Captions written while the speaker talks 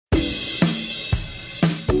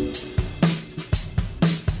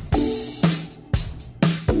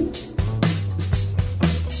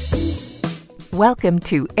Welcome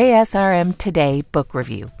to ASRM Today Book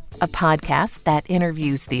Review, a podcast that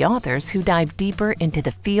interviews the authors who dive deeper into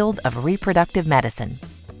the field of reproductive medicine.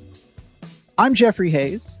 I'm Jeffrey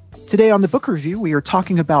Hayes. Today on the book review, we are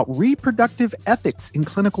talking about reproductive ethics in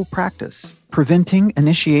clinical practice, preventing,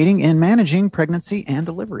 initiating, and managing pregnancy and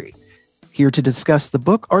delivery. Here to discuss the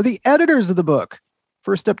book are the editors of the book.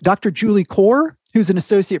 First up, Dr. Julie Chor, who's an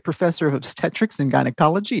associate professor of obstetrics and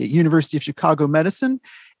gynecology at University of Chicago Medicine,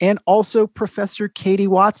 and also Professor Katie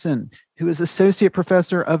Watson, who is associate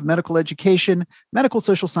professor of medical education, medical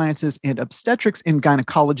social sciences, and obstetrics and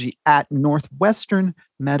gynecology at Northwestern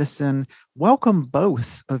Medicine. Welcome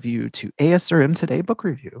both of you to ASRM Today Book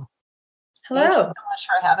Review. Hello. Thank you so much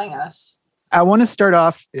for having us. I want to start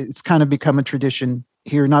off, it's kind of become a tradition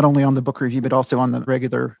here, not only on the book review, but also on the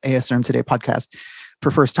regular ASRM Today podcast. For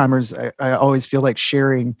first timers, I always feel like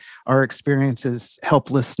sharing our experiences help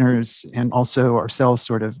listeners and also ourselves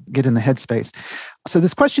sort of get in the headspace. So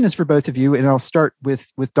this question is for both of you, and I'll start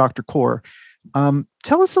with Dr. Chor.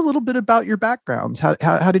 Tell us a little bit about your backgrounds.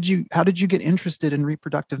 How did you get interested in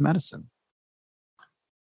reproductive medicine?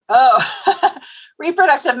 Oh,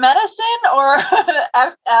 reproductive medicine, or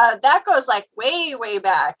that goes like way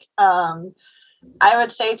back. I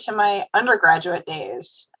would say to my undergraduate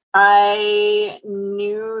days. I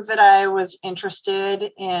knew that I was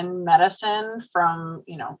interested in medicine from,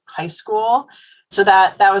 high school. So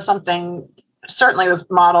that was something certainly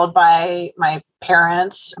was modeled by my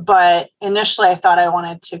parents. But initially I thought I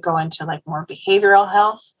wanted to go into like more behavioral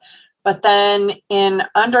health. But then in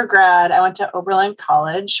undergrad, I went to Oberlin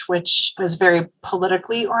College, which was very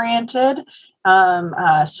politically oriented,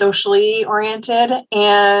 socially oriented.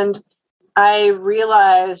 And I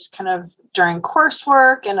realized kind of during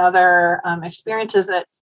coursework and other experiences that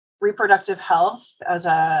reproductive health as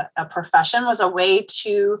a profession was a way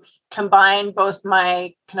to combine both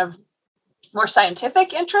my kind of more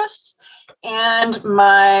scientific interests and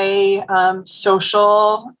my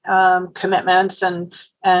social commitments and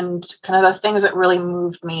kind of the things that really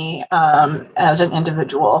moved me as an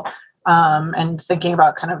individual and thinking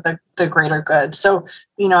about kind of the greater good. So,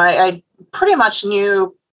 I pretty much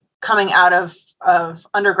knew coming out of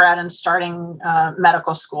undergrad and starting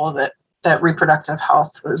medical school that reproductive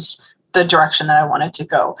health was the direction that I wanted to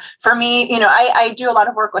go. For me, I do a lot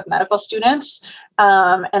of work with medical students,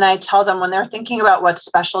 and I tell them when they're thinking about what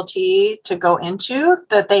specialty to go into,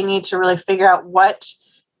 that they need to really figure out what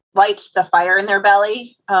lights the fire in their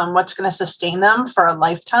belly, what's going to sustain them for a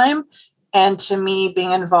lifetime. And to me,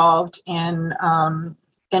 being involved in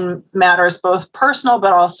matters both personal,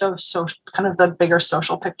 but also kind of the bigger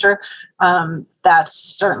social picture. That's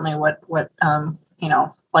certainly what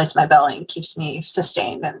lights my belly and keeps me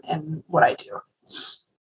sustained in what I do.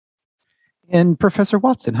 And Professor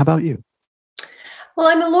Watson, how about you? Well,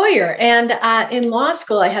 I'm a lawyer, and in law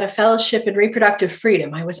school, I had a fellowship in reproductive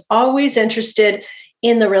freedom. I was always interested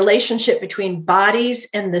in the relationship between bodies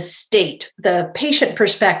and the state, the patient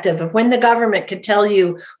perspective of when the government could tell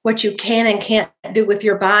you what you can and can't do with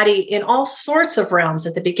your body in all sorts of realms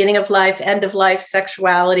at the beginning of life, end of life,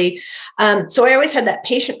 sexuality. So I always had that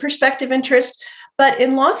patient perspective interest. But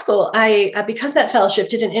in law school, I, because that fellowship,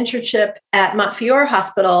 did an internship at Montefiore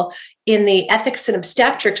Hospital in the ethics and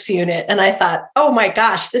obstetrics unit. And I thought, oh my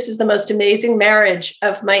gosh, this is the most amazing marriage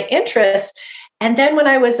of my interests. And then when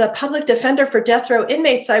I was a public defender for death row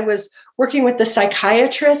inmates, I was working with the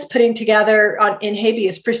psychiatrists, putting together in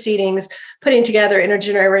habeas proceedings, putting together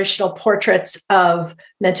intergenerational portraits of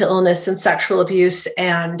mental illness and sexual abuse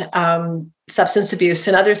and substance abuse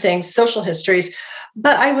and other things, social histories.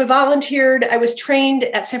 But I was trained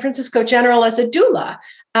at San Francisco General as a doula.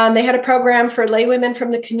 They had a program for laywomen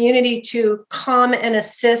from the community to come and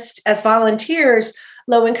assist as volunteers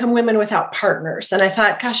low-income women without partners. And I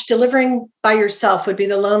thought, gosh, delivering by yourself would be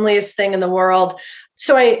the loneliest thing in the world.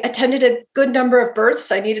 So I attended a good number of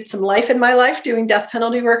births. I needed some life in my life doing death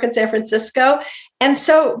penalty work in San Francisco. And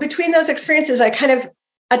so between those experiences, I kind of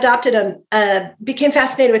became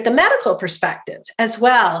fascinated with the medical perspective as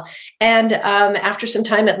well. And after some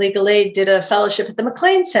time at Legal Aid, did a fellowship at the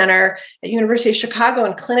McLean Center at University of Chicago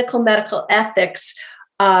in clinical medical ethics,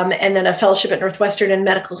 and then a fellowship at Northwestern in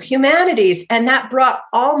medical humanities. And that brought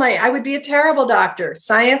I would be a terrible doctor.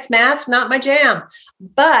 Science, math, not my jam.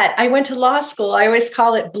 But I went to law school. I always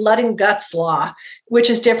call it blood and guts law, which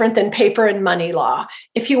is different than paper and money law.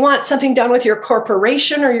 If you want something done with your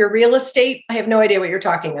corporation or your real estate, I have no idea what you're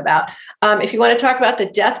talking about. If you want to talk about the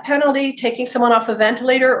death penalty, taking someone off a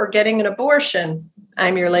ventilator or getting an abortion,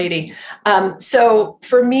 I'm your lady. So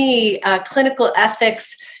for me, clinical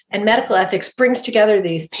ethics and medical ethics brings together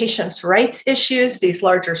these patients' rights issues, these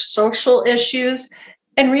larger social issues,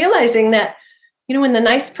 and realizing that When the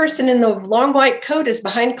nice person in the long white coat is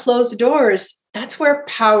behind closed doors, that's where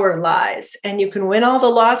power lies. And you can win all the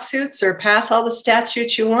lawsuits or pass all the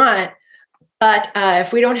statutes you want. But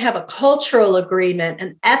if we don't have a cultural agreement,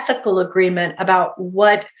 an ethical agreement about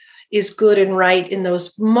what is good and right in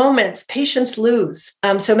those moments, patients lose.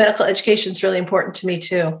 So medical education is really important to me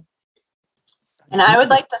too. And I would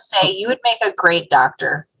like to say you would make a great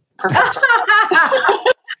doctor, professor.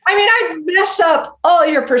 I'd mess up all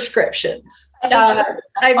your prescriptions. I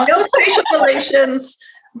have no patient relations,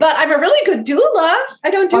 but I'm a really good doula.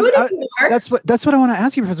 I don't do it anymore. That's what I want to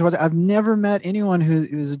ask you, Professor. I've never met anyone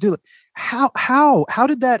who's a doula. How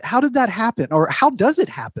did that happen, or how does it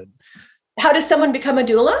happen? How does someone become a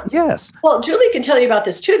doula? Yes. Well, Julie can tell you about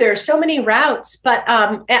this too. There are so many routes, but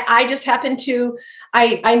I just happened to,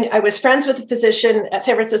 I was friends with a physician at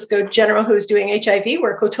San Francisco General who was doing HIV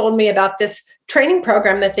work, who told me about this training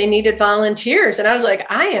program that they needed volunteers. And I was like,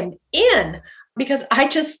 I am in, because I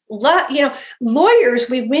just love, lawyers,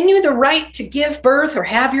 we win you the right to give birth or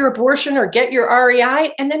have your abortion or get your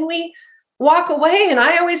REI. And then we walk away, and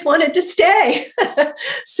I always wanted to stay.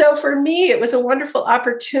 So for me, it was a wonderful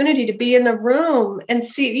opportunity to be in the room and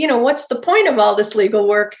see, what's the point of all this legal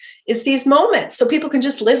work is these moments so people can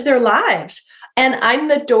just live their lives. And I'm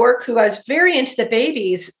the dork who I was very into the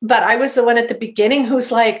babies, but I was the one at the beginning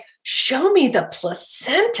who's like, show me the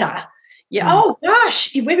placenta. Yeah. Oh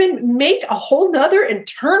gosh, women make a whole nother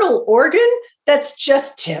internal organ that's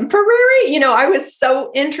just temporary. I was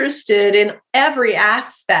so interested in every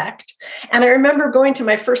aspect. And I remember going to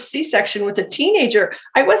my first C-section with a teenager.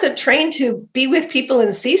 I wasn't trained to be with people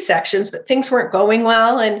in C-sections, but things weren't going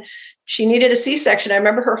well. And she needed a C-section. I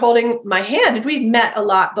remember her holding my hand, and we'd met a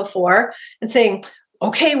lot before, and saying,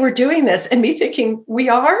 okay, we're doing this. And me thinking, we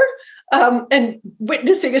are? And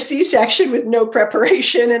witnessing a C-section with no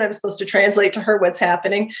preparation, and I'm supposed to translate to her what's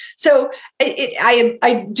happening. So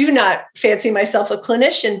I do not fancy myself a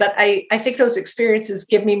clinician, but I think those experiences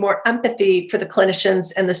give me more empathy for the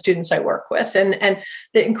clinicians and the students I work with, and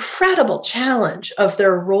the incredible challenge of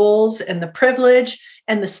their roles and the privilege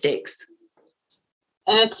and the stakes.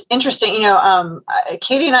 And it's interesting,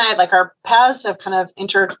 Katie and I, our paths have kind of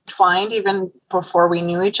intertwined even before we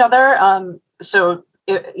knew each other.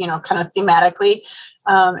 Kind of thematically,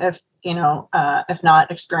 if not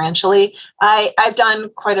experientially. I've done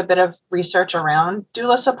quite a bit of research around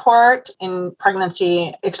doula support in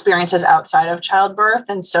pregnancy experiences outside of childbirth.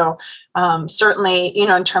 And so certainly,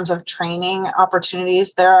 in terms of training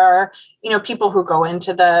opportunities, there are, people who go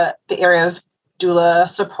into the area of doula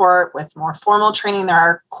support with more formal training. There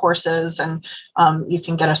are courses, and you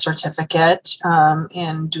can get a certificate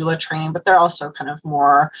in doula training, but they're also kind of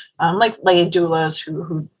more like lay doulas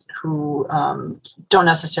who don't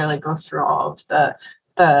necessarily go through all of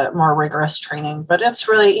the more rigorous training. But it's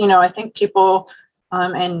really, I think people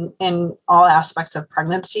in all aspects of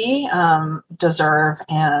pregnancy deserve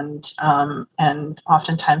and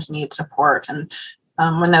oftentimes need support. And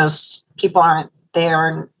when those people aren't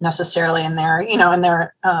there necessarily in their, in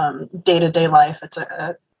their day-to-day life, it's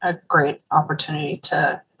a great opportunity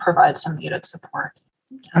to provide some needed support.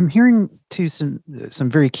 I'm hearing too some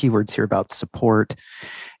very keywords here about support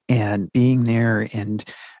and being there, and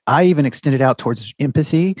I even extended out towards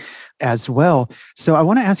empathy as well. So I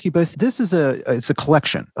want to ask you both. This is it's a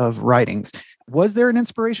collection of writings. Was there an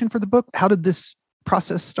inspiration for the book? How did this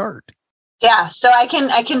process start? Yeah, so I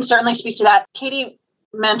can certainly speak to that. Katie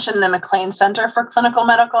mentioned the McLean Center for Clinical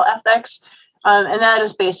Medical Ethics, and that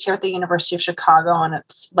is based here at the University of Chicago, and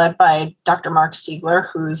it's led by Dr. Mark Siegler,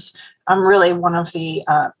 who's really one of the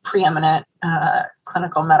preeminent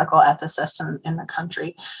clinical medical ethicists in the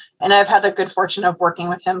country. And I've had the good fortune of working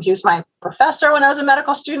with him. He was my professor when I was a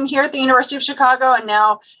medical student here at the University of Chicago, and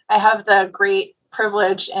now I have the great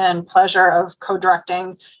privilege and pleasure of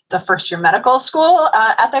co-directing the first year medical school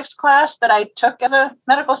ethics class that I took as a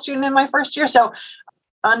medical student in my first year. So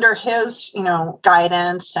under his,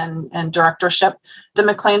 guidance and directorship, the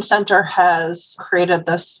McLean Center has created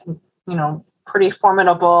this, pretty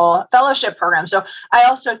formidable fellowship program. So I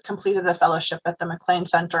also completed the fellowship at the McLean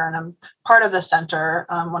Center, and I'm part of the center,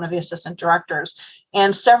 one of the assistant directors.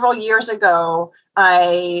 And several years ago,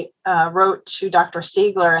 I wrote to Dr.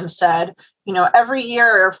 Siegler and said, every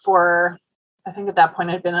year for, I think at that point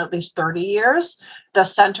it had been at least 30 years, the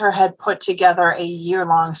center had put together a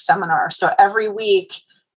year-long seminar. So every week,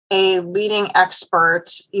 a leading expert,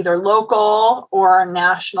 either local or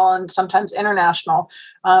national and sometimes international,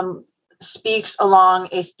 speaks along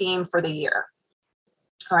a theme for the year.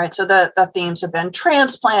 All right, so the themes have been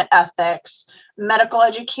transplant ethics, medical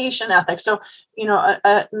education ethics. So,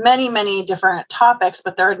 many, many different topics,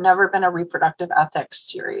 but there had never been a reproductive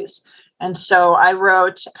ethics series. And so I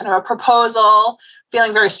wrote kind of a proposal,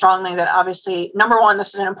 feeling very strongly that obviously, number one,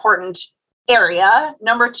 this is an important area.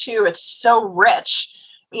 Number two, it's so rich.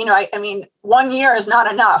 I mean, 1 year is not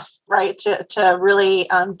enough, right, to really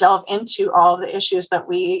delve into all of the issues that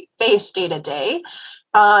we face day to day.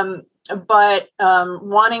 But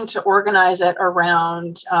wanting to organize it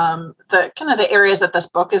around the kind of the areas that this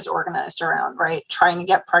book is organized around, right? Trying to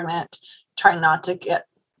get pregnant, trying not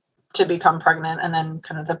to become pregnant, and then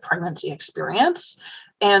kind of the pregnancy experience.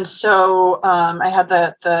 And so I had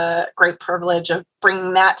the great privilege of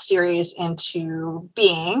bringing that series into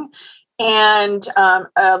being. And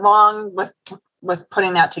along with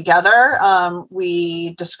putting that together,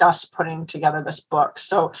 we discussed putting together this book.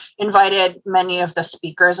 So invited many of the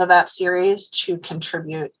speakers of that series to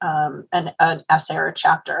contribute an essay or a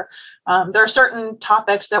chapter. There are certain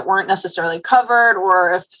topics that weren't necessarily covered,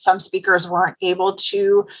 or if some speakers weren't able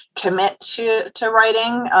to commit to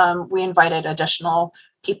writing, we invited additional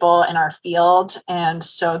people in our field. And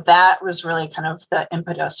so that was really kind of the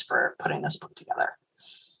impetus for putting this book together.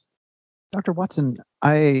 Dr. Watson,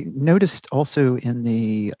 I noticed also in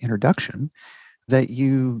the introduction that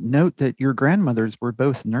you note that your grandmothers were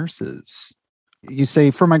both nurses. You say,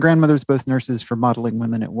 for my grandmothers, both nurses, for modeling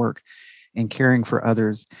women at work and caring for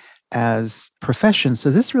others as professions.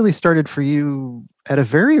 So this really started for you at a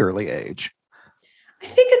very early age. I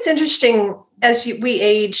think it's interesting, as we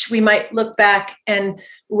age, we might look back and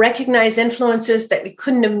recognize influences that we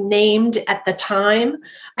couldn't have named at the time.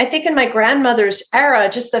 I think in my grandmother's era,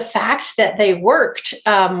 just the fact that they worked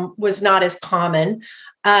was not as common.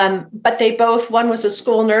 But they both, one was a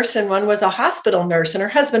school nurse and one was a hospital nurse, and her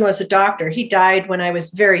husband was a doctor. He died when I was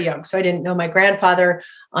very young, so I didn't know my grandfather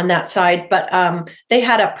on that side, but they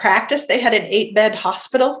had a practice. They had an 8-bed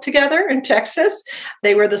hospital together in Texas.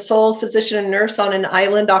 They were the sole physician and nurse on an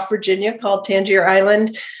island off Virginia called Tangier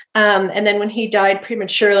Island. And then when he died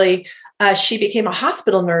prematurely, she became a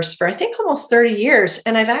hospital nurse for, I think, almost 30 years.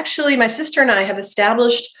 And my sister and I have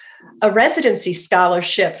established a residency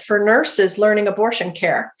scholarship for nurses learning abortion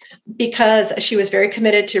care, because she was very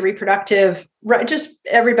committed to reproductive, just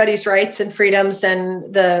everybody's rights and freedoms and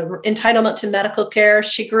the entitlement to medical care.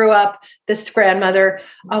 She grew up, this grandmother,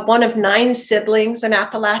 one of 9 siblings in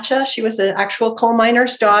Appalachia. She was an actual coal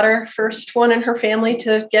miner's daughter, first one in her family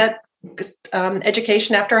to get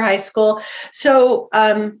education after high school. So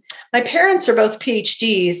my parents are both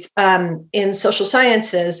PhDs in social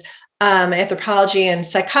sciences, anthropology and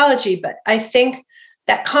psychology. But I think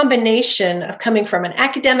that combination of coming from an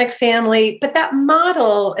academic family, but that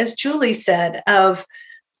model, as Julie said, of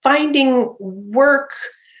finding work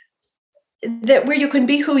that where you can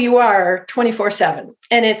be who you are 24/7.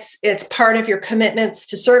 And it's part of your commitments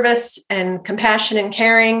to service and compassion and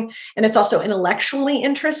caring. And it's also intellectually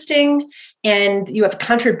interesting, and you have a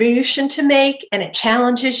contribution to make, and it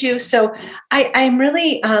challenges you. So I'm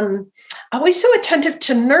really always so attentive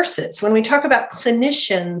to nurses. When we talk about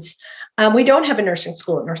clinicians, we don't have a nursing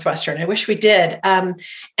school at Northwestern. I wish we did.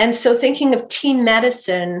 And so thinking of teen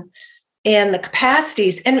medicine and the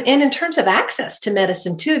capacities, and in terms of access to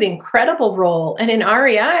medicine too, the incredible role. And in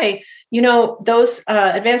REI, those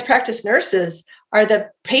advanced practice nurses are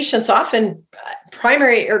the patient's often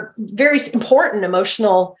primary or very important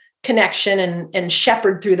emotional connection and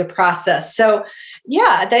shepherd through the process. So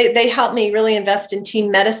yeah, they helped me really invest in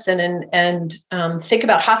teen medicine and think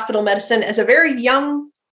about hospital medicine as a very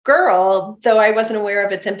young girl, though I wasn't aware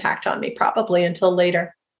of its impact on me probably until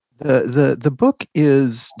later. The book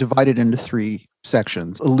is divided into 3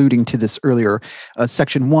 sections, alluding to this earlier.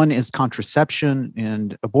 Section 1 is contraception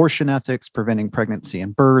and abortion ethics, preventing pregnancy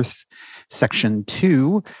and birth. Section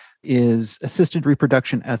 2 is assisted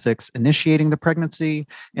reproduction ethics, initiating the pregnancy.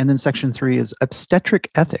 And then section 3 is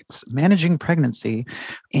obstetric ethics, managing pregnancy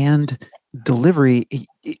and delivery.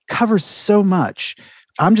 It covers so much.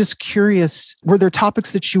 I'm just curious, were there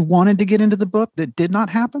topics that you wanted to get into the book that did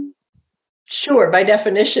not happen? Sure, by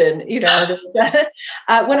definition, when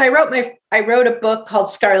I wrote a book called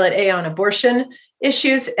Scarlet A on abortion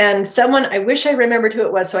issues, and someone, I wish I remembered who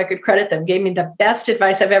it was so I could credit them, gave me the best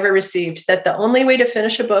advice I've ever received, that the only way to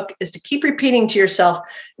finish a book is to keep repeating to yourself,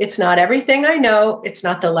 it's not everything I know, it's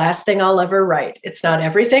not the last thing I'll ever write. It's not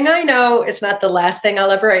everything I know, it's not the last thing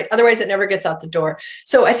I'll ever write. Otherwise, it never gets out the door.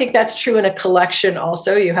 So I think that's true in a collection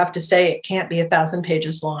also. You have to say it can't be 1,000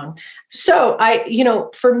 pages long. So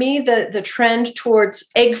for me, the trend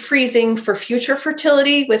towards egg freezing for future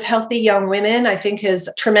fertility with healthy young women, I think is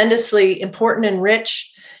tremendously important and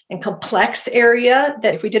rich and complex area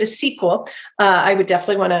that if we did a sequel, I would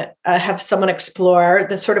definitely want to have someone explore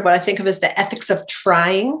the sort of what I think of as the ethics of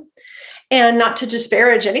trying. And not to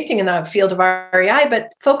disparage anything in the field of REI,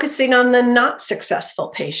 but focusing on the not successful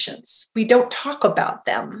patients. We don't talk about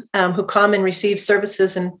them who come and receive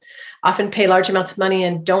services and often pay large amounts of money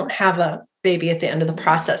and don't have a baby at the end of the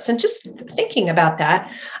process. And just thinking about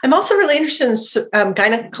that, I'm also really interested in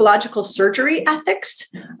gynecological surgery ethics,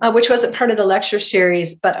 which wasn't part of the lecture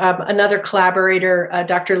series, but another collaborator,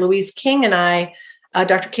 Dr. Louise King, and I,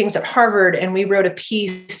 Dr. King's at Harvard, and we wrote a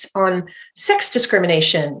piece on sex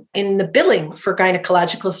discrimination in the billing for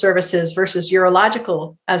gynecological services versus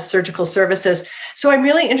urological surgical services. So I'm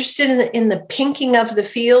really interested in the pinking of the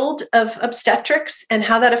field of obstetrics and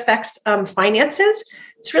how that affects finances.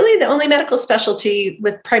 It's really the only medical specialty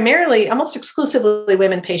with primarily, almost exclusively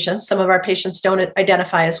women patients. Some of our patients don't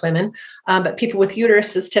identify as women, but people with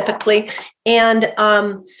uteruses typically, and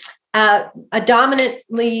a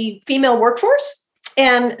dominantly female workforce.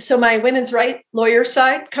 And so my women's right lawyer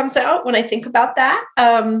side comes out when I think about that.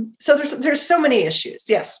 So there's so many issues.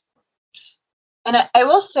 Yes. And I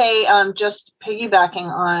will say, just piggybacking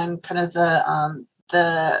on kind of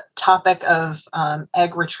the topic of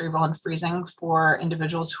egg retrieval and freezing for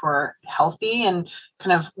individuals who are healthy and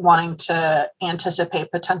kind of wanting to anticipate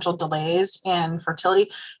potential delays in fertility.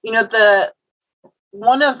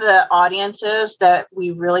 One of the audiences that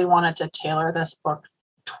we really wanted to tailor this book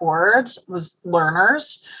towards was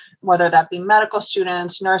learners, whether that be medical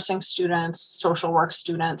students, nursing students, social work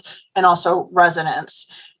students, and also residents.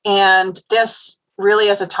 And this really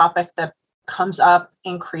is a topic that comes up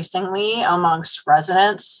increasingly amongst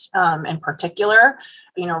residents in particular.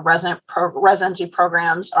 Residency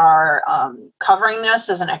programs are covering this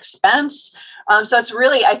as an expense. So it's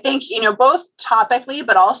really, I think, both topically,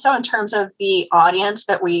 but also in terms of the audience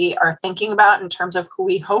that we are thinking about in terms of who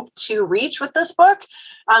we hope to reach with this book.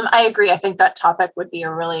 I agree. I think that topic would be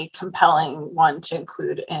a really compelling one to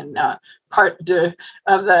include in part of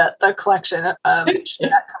the collection should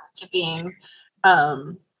that come into being.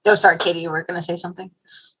 Oh, sorry, Katie, you were going to say something.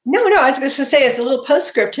 No, I was just going to say as a little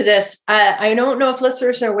postscript to this, I don't know if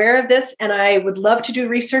listeners are aware of this, and I would love to do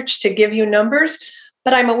research to give you numbers,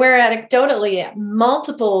 but I'm aware anecdotally at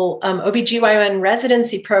multiple OBGYN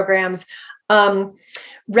residency programs,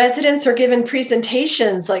 residents are given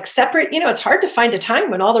presentations like separate, it's hard to find a time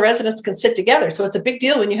when all the residents can sit together. So it's a big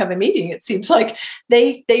deal when you have a meeting. It seems like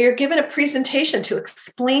they are given a presentation to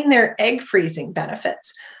explain their egg freezing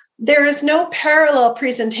benefits. There is no parallel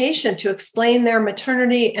presentation to explain their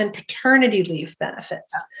maternity and paternity leave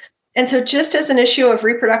benefits. And so just as an issue of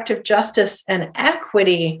reproductive justice and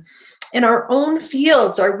equity in our own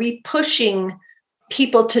fields, are we pushing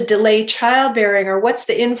people to delay childbearing, or what's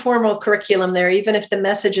the informal curriculum there, even if the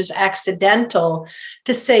message is accidental,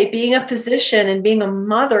 to say being a physician and being a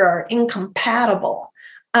mother are incompatible?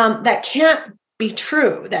 That can't be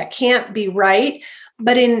true. That can't be right.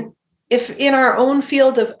 But if in our own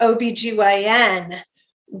field of OBGYN,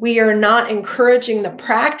 we are not encouraging the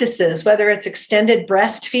practices, whether it's extended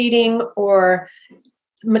breastfeeding or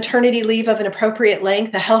maternity leave of an appropriate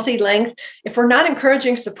length, a healthy length, if we're not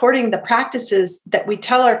encouraging, supporting the practices that we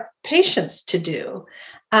tell our patients to do,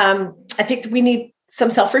 I think we need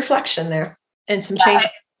some self-reflection there and some change.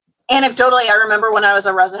 Anecdotally, I remember when I was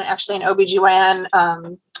a resident, actually in OBGYN,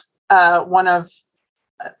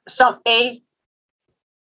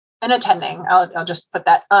 an attending, I'll just put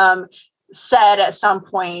that, said at some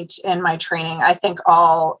point in my training, I think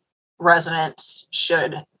all residents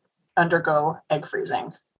should undergo egg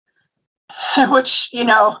freezing, which,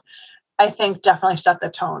 I think definitely set the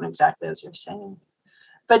tone exactly as you're saying.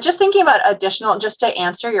 But just thinking about just to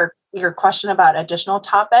answer your question about additional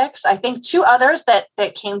topics, I think two others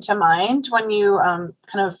that came to mind when you kind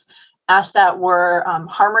of asked that were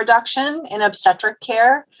harm reduction in obstetric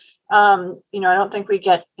care. I don't think we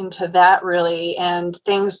get into that really. And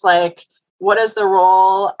things like, what is the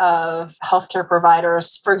role of healthcare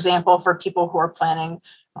providers, for example, for people who are planning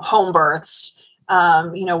home births?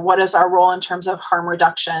 What is our role in terms of harm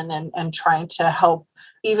reduction and trying to help,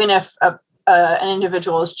 even if an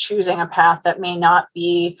individual is choosing a path that may not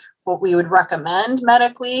be what we would recommend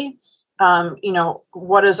medically?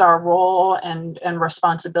 What is our role and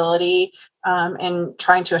responsibility in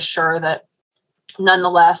trying to assure that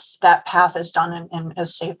nonetheless that path is done in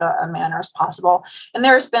as safe a manner as possible? And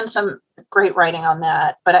there's been some great writing on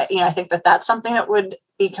that, but I think that's something that would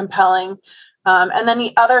be compelling. And then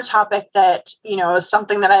the other topic that, is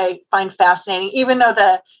something that I find fascinating, even though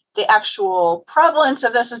the actual prevalence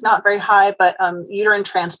of this is not very high, but uterine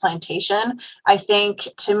transplantation, I think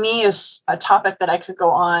to me is a topic that I could go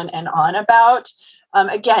on and on about.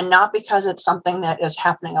 Again, not because it's something that is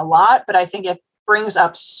happening a lot, but I think it brings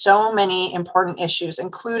up so many important issues,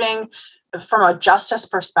 including from a justice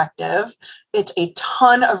perspective. It's a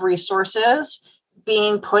ton of resources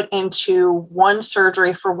being put into one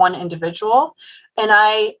surgery for one individual. And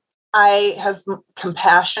I have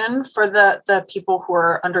compassion for the people who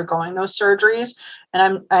are undergoing those surgeries.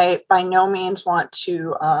 And I by no means want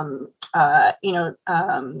to,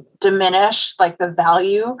 diminish like the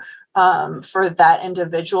value for that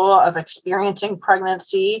individual of experiencing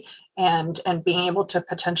pregnancy and being able to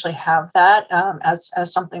potentially have that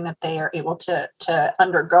as something that they are able to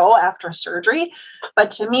undergo after surgery. But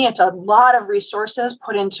to me, it's a lot of resources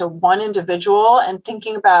put into one individual, and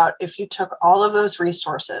thinking about if you took all of those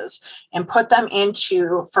resources and put them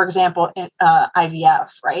into, for example, IVF,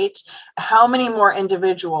 right? How many more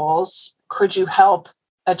individuals could you help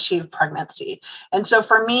achieve pregnancy? And so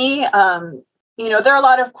for me, there are a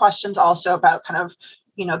lot of questions also about kind of,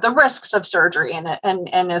 the risks of surgery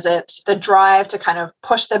and is it the drive to kind of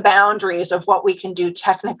push the boundaries of what we can do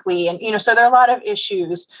technically? And, so there are a lot of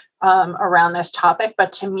issues around this topic,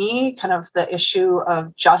 but to me, kind of the issue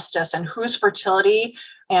of justice and whose fertility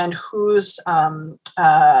and whose,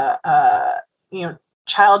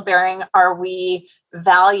 childbearing are we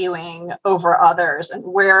valuing over others, and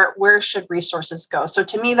where should resources go? So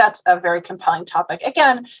to me, that's a very compelling topic.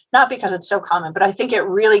 Again, not because it's so common, but I think it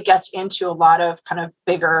really gets into a lot of kind of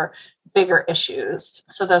bigger issues.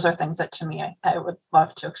 So those are things that to me, I would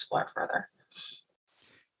love to explore further.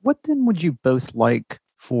 What then would you both like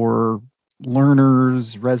for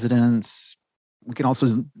learners, residents? We can also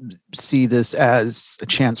see this as a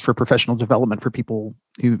chance for professional development for people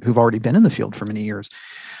who've already been in the field for many years.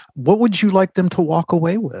 What would you like them to walk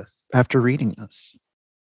away with after reading this?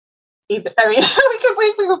 We could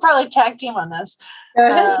probably tag team on this.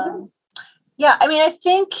 I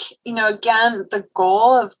think, again, the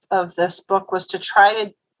goal of this book was to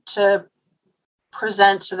try to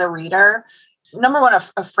present to the reader, number one,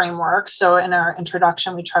 a framework. So in our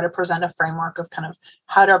introduction, we try to present a framework of kind of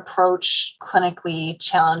how to approach clinically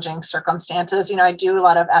challenging circumstances. I do a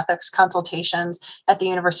lot of ethics consultations at the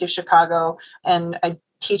University of Chicago, and I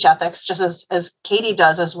teach ethics just as Katie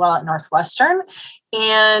does as well at Northwestern.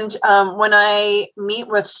 And when I meet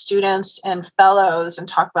with students and fellows and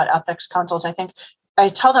talk about ethics consults, I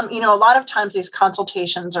tell them, a lot of times these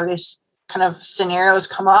consultations or these kind of scenarios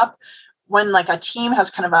come up when like a team has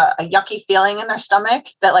kind of a yucky feeling in their stomach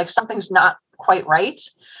that like something's not quite right.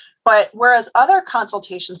 But whereas other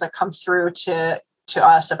consultations that come through to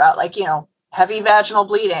us about like, heavy vaginal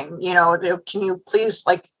bleeding, can you please,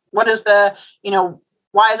 like, what is the,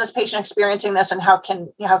 why is this patient experiencing this, and how can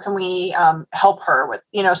we help her with,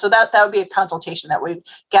 so that would be a consultation that we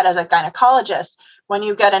get as a gynecologist. When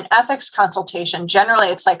you get an ethics consultation, generally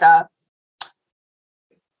it's like a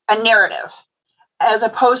narrative as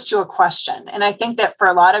opposed to a question. And I think that for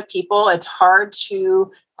a lot of people, it's hard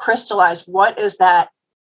to crystallize what is that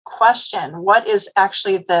question, what is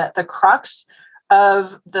actually the crux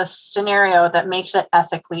of the scenario that makes it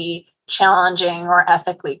ethically challenging or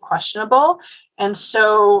ethically questionable. And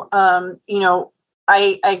so,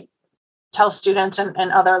 I tell students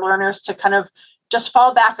and other learners to kind of just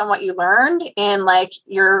fall back on what you learned in like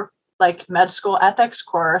your like med school ethics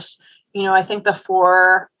course. I think the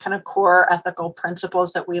 4 kind of core ethical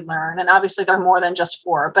principles that we learn, and obviously they're more than just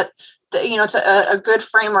 4, but it's a good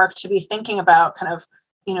framework to be thinking about kind of,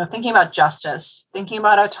 thinking about justice, thinking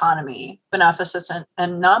about autonomy, beneficence,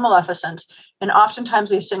 and non-maleficence. And oftentimes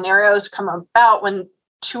these scenarios come about when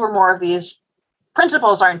 2 or more of these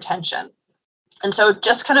principles are in tension. And so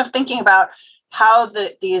just kind of thinking about how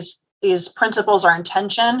these principles are in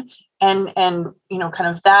tension and kind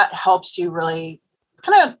of that helps you really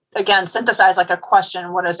kind of, again, synthesize like a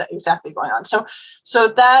question, what is exactly going on? So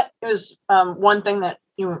that is one thing that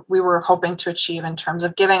we were hoping to achieve in terms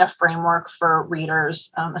of giving a framework for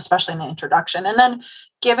readers, especially in the introduction, and then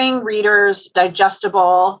giving readers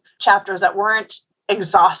digestible chapters that weren't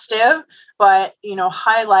exhaustive, but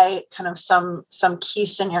highlight kind of some key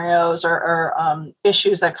scenarios or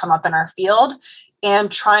issues that come up in our field,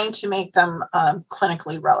 and trying to make them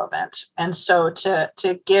clinically relevant. And so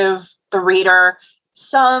to give the reader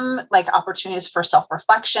some like opportunities for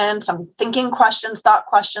self-reflection, some thinking questions, thought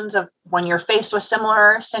questions of when you're faced with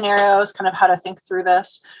similar scenarios, kind of how to think through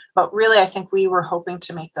this. But really, I think we were hoping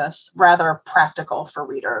to make this rather practical for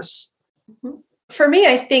readers. For me,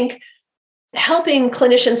 I think helping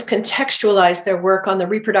clinicians contextualize their work on the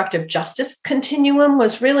reproductive justice continuum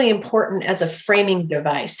was really important as a framing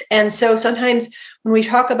device. And so sometimes when we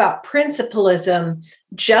talk about principalism,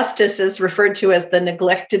 justice is referred to as the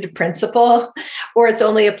neglected principle, or it's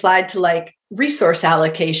only applied to like resource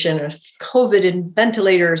allocation or COVID and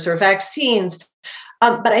ventilators or vaccines.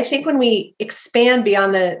 But I think when we expand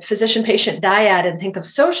beyond the physician-patient dyad and think of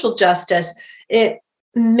social justice, it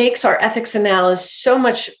makes our ethics analysis so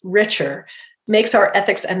much richer, makes our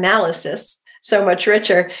ethics analysis so much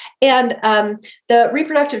richer. And the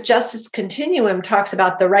reproductive justice continuum talks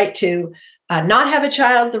about the right to not have a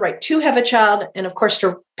child, the right to have a child, and of course,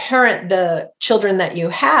 to parent the children that you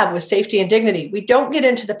have with safety and dignity. We don't get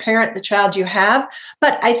into the parent the child you have,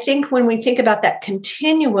 but I think when we think about that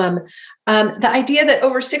continuum, the idea that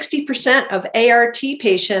over 60% of ART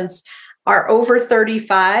patients are over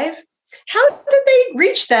 35, how did they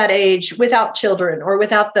reach that age without children or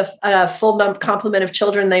without the full complement of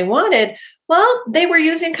children they wanted? Well, they were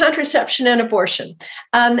using contraception and abortion.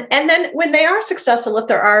 And then when they are successful with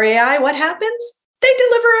their REI, what happens? They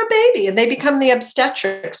deliver a baby and they become the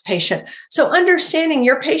obstetrics patient. So understanding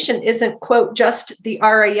your patient isn't, quote, just the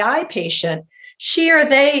REI patient. She or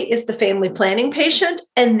they is the family planning patient,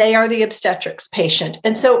 and they are the obstetrics patient.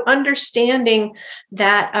 And so understanding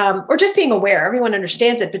that, or just being aware, everyone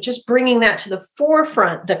understands it, but just bringing that to the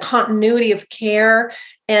forefront, the continuity of care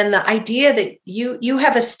and the idea that you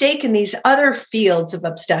have a stake in these other fields of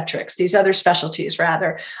obstetrics, these other specialties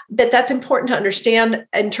rather, that's important to understand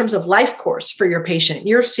in terms of life course for your patient.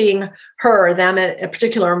 You're seeing her or them at a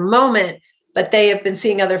particular moment, but they have been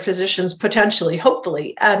seeing other physicians potentially,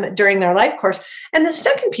 hopefully, during their life course. And the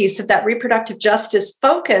second piece of that reproductive justice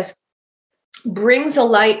focus brings a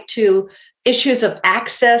light to issues of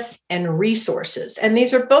access and resources. And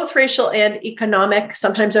these are both racial and economic,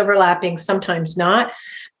 sometimes overlapping, sometimes not.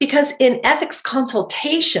 Because in ethics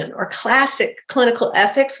consultation or classic clinical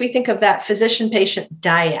ethics, we think of that physician-patient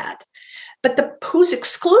dyad. But who's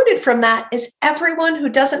excluded from that is everyone who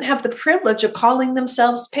doesn't have the privilege of calling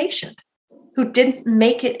themselves patient, who didn't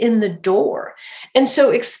make it in the door. And so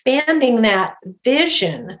expanding that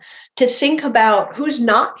vision to think about who's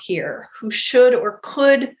not here, who should or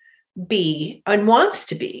could be and wants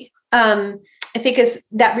to be, I think is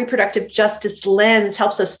that reproductive justice lens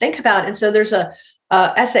helps us think about. And so there's a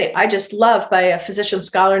essay I just love by a physician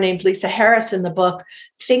scholar named Lisa Harris in the book,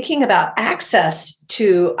 thinking about access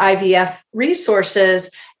to IVF resources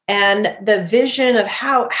and the vision of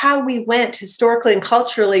how we went historically and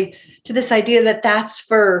culturally to this idea that that's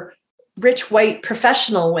for rich white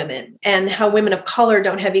professional women and how women of color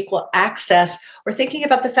don't have equal access, or thinking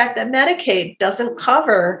about the fact that Medicaid doesn't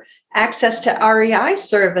cover access to REI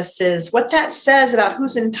services, what that says about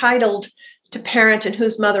who's entitled to parent and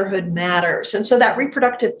whose motherhood matters. And so that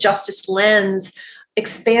reproductive justice lens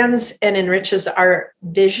expands and enriches our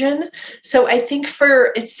vision. So I think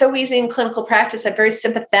it's so easy in clinical practice. I'm very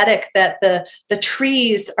sympathetic that the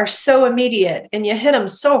trees are so immediate and you hit them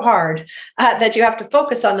so hard that you have to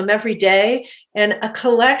focus on them every day. And a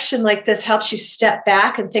collection like this helps you step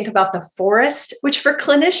back and think about the forest, which for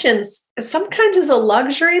clinicians sometimes is a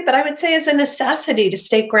luxury, but I would say is a necessity to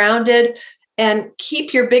stay grounded and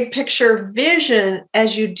keep your big picture vision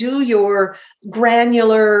as you do your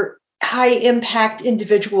granular, high impact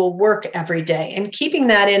individual work every day. And keeping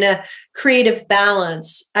that in a creative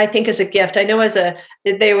balance, I think, is a gift. I know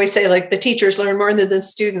they always say, like, the teachers learn more than the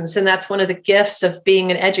students. And that's one of the gifts of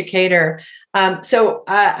being an educator. So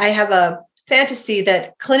I have a fantasy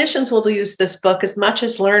that clinicians will use this book as much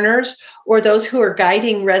as learners or those who are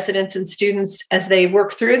guiding residents and students as they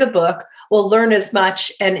work through the book will learn as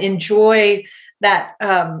much and enjoy that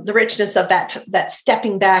the richness of that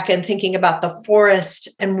stepping back and thinking about the forest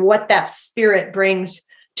and what that spirit brings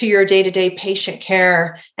to your day-to-day patient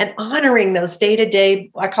care and honoring those day-to-day,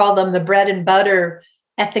 I call them the bread and butter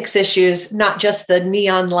ethics issues, not just the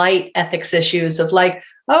neon light ethics issues of like,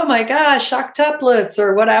 oh my gosh, octuplets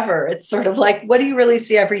or whatever. It's sort of like, what do you really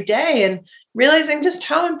see every day? And realizing just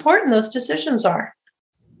how important those decisions are.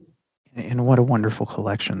 And what a wonderful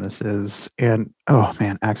collection this is. And oh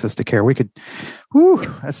man, access to care.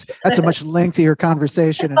 That's a much lengthier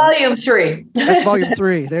conversation. Volume 3. That's volume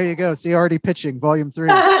 3. There you go. See, already pitching volume 3.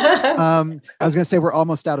 I was going to say we're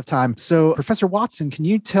almost out of time. So Professor Watson, can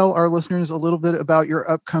you tell our listeners a little bit about your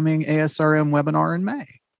upcoming ASRM webinar in May?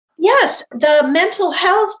 Yes, the mental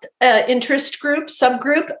health interest group,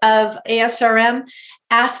 subgroup of ASRM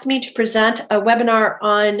asked me to present a webinar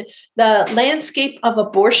on the landscape of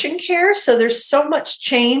abortion care. So there's so much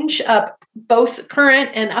change, both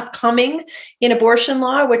current and upcoming in abortion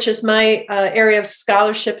law, which is my area of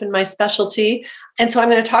scholarship and my specialty. And so I'm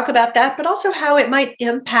going to talk about that, but also how it might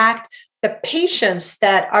impact the patients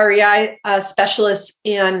that REI specialists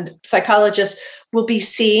and psychologists will be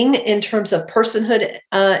seeing in terms of personhood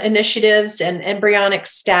initiatives and embryonic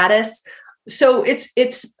status. So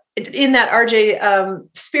it's in that RJ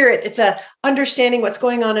spirit, it's a understanding what's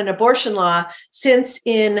going on in abortion law, since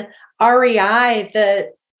in REI,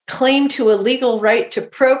 the claim to a legal right to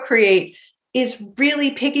procreate is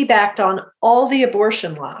really piggybacked on all the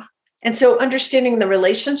abortion law. And so understanding the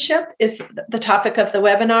relationship is the topic of the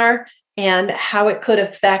webinar and how it could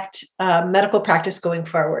affect medical practice going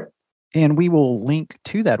forward. And we will link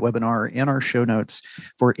to that webinar in our show notes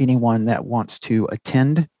for anyone that wants to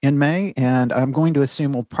attend in May. And I'm going to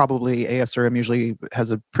assume ASRM usually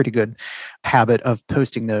has a pretty good habit of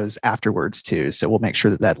posting those afterwards too. So we'll make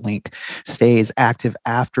sure that that link stays active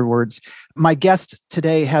afterwards. My guests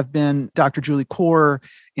today have been Dr. Julie Chor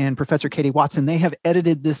and Professor Katie Watson. They have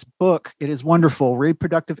edited this book. It is wonderful.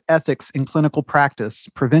 Reproductive Ethics in Clinical Practice,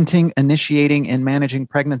 Preventing, Initiating, and Managing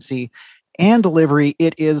Pregnancy and Delivery.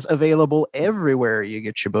 It is available everywhere you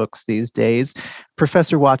get your books these days.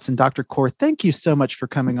 Professor Watson, Dr. Chor, thank you so much for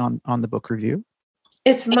coming on the book review.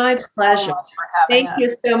 It's my pleasure. Thank you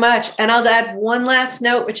so much. And I'll add one last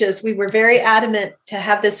note, which is we were very adamant to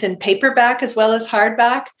have this in paperback as well as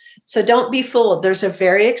hardback. So don't be fooled. There's a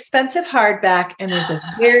very expensive hardback and there's a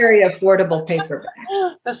very affordable paperback.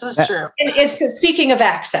 This is true. And it's speaking of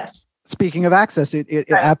access. Speaking of access,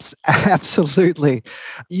 absolutely.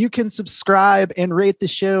 You can subscribe and rate the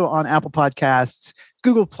show on Apple Podcasts,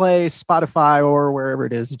 Google Play, Spotify, or wherever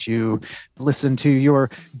it is that you listen to your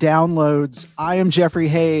downloads. I am Jeffrey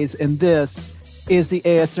Hayes, and this is the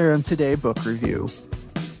ASRM Today Book Review.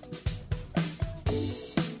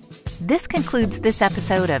 This concludes this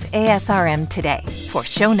episode of ASRM Today. For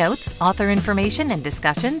show notes, author information, and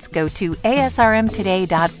discussions, go to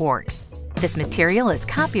asrmtoday.org. This material is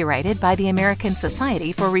copyrighted by the American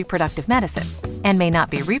Society for Reproductive Medicine and may not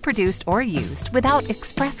be reproduced or used without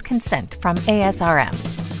express consent from ASRM.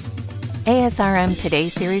 ASRM Today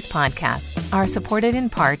series podcasts are supported in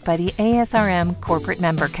part by the ASRM Corporate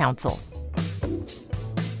Member Council.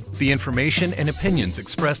 The information and opinions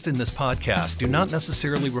expressed in this podcast do not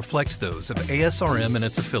necessarily reflect those of ASRM and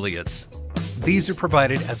its affiliates. These are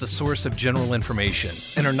provided as a source of general information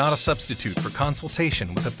and are not a substitute for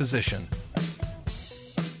consultation with a physician.